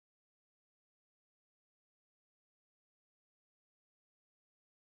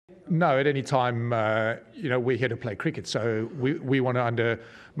No, at any time, we're here to play cricket. So we want to, under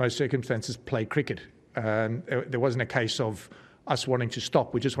most circumstances, play cricket. There wasn't a case of us wanting to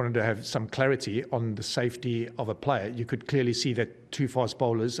stop. We just wanted to have some clarity on the safety of a player. You could clearly see that two fast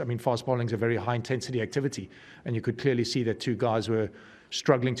bowlers, fast bowling is a very high intensity activity, and you could clearly see that two guys were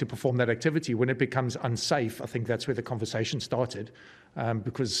struggling to perform that activity. When it becomes unsafe, I think that's where the conversation started,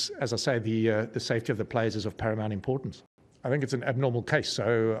 because, as I say, the safety of the players is of paramount importance. I think it's an abnormal case,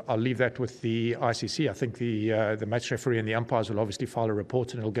 so I'll leave that with the ICC. I think the match referee and the umpires will obviously file a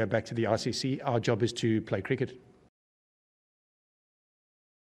report and it'll go back to the ICC. Our job is to play cricket.